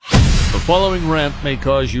following rant may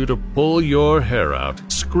cause you to pull your hair out,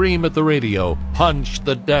 scream at the radio, punch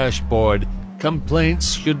the dashboard.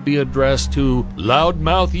 Complaints should be addressed to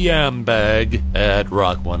loudmouthyambag at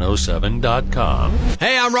rock107.com.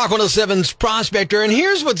 Hey, I'm Rock 107's Prospector, and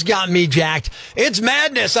here's what's got me jacked. It's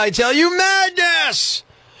madness, I tell you, madness!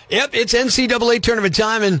 Yep, it's NCAA tournament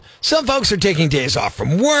time, and some folks are taking days off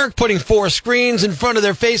from work, putting 4 screens in front of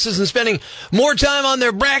their faces and spending more time on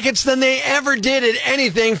their brackets than they ever did at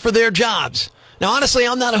anything for their jobs. Now, honestly,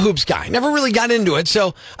 I'm not a hoops guy. Never really got into it,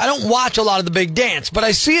 so I don't watch a lot of the big dance, but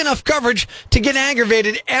I see enough coverage to get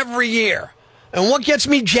aggravated every year. And what gets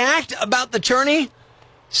me jacked about the tourney?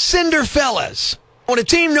 Cinderfellas. When a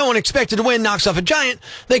team no one expected to win knocks off a giant,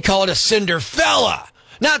 they call it a Cinderfella.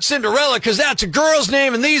 Not Cinderella, because that's a girl's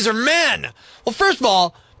name and these are men. Well, first of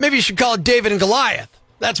all, maybe you should call it David and Goliath.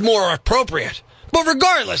 That's more appropriate. But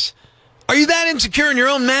regardless, are you that insecure in your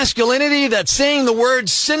own masculinity that saying the word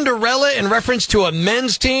Cinderella in reference to a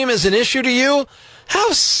men's team is an issue to you?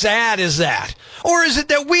 How sad is that? Or is it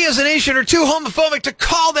that we as a nation are too homophobic to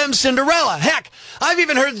call them Cinderella? Heck, I've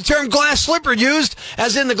even heard the term glass slipper used,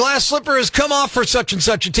 as in the glass slipper has come off for such and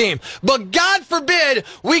such a team. But God forbid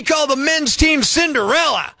we call the men's team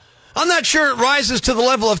Cinderella. I'm not sure it rises to the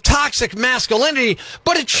level of toxic masculinity,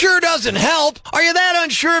 but it sure doesn't help. Are you that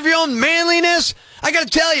unsure of your own manliness? I gotta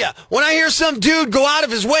tell you, when I hear some dude go out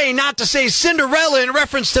of his way not to say Cinderella in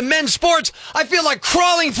reference to men's sports, I feel like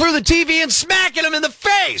crawling through the TV and smacking him in the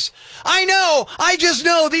face. I just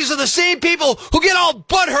know these are the same people who get all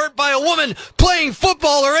butthurt by a woman playing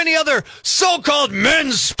football or any other so-called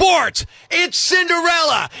men's sport. It's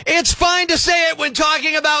Cinderella. It's fine to say it when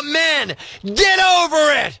talking about men. Get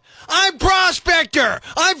over it. I'm Prospector.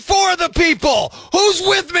 I'm for the people. Who's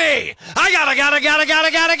with me? I gotta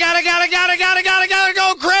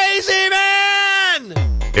go crazy, man!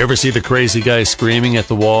 Ever see the crazy guy screaming at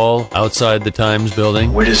the wall outside the Times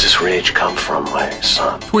building? Where does this rage come from, my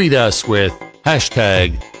son? Tweet us with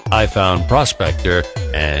hashtag #IFoundProspector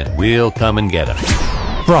and we'll come and get him.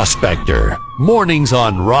 Prospector. Mornings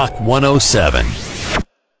on Rock 107.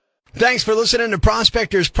 Thanks for listening to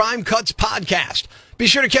Prospector's Prime Cuts podcast. Be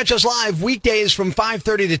sure to catch us live weekdays from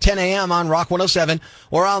 5:30 to 10 a.m. on Rock 107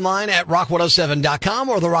 or online at rock107.com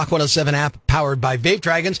or the Rock 107 app powered by Vape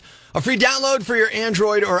Dragons, a free download for your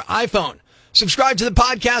Android or iPhone. Subscribe to the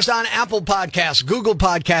podcast on Apple Podcasts, Google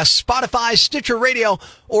Podcasts, Spotify, Stitcher Radio,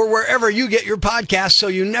 or wherever you get your podcasts so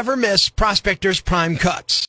you never miss Prospector's Prime Cuts.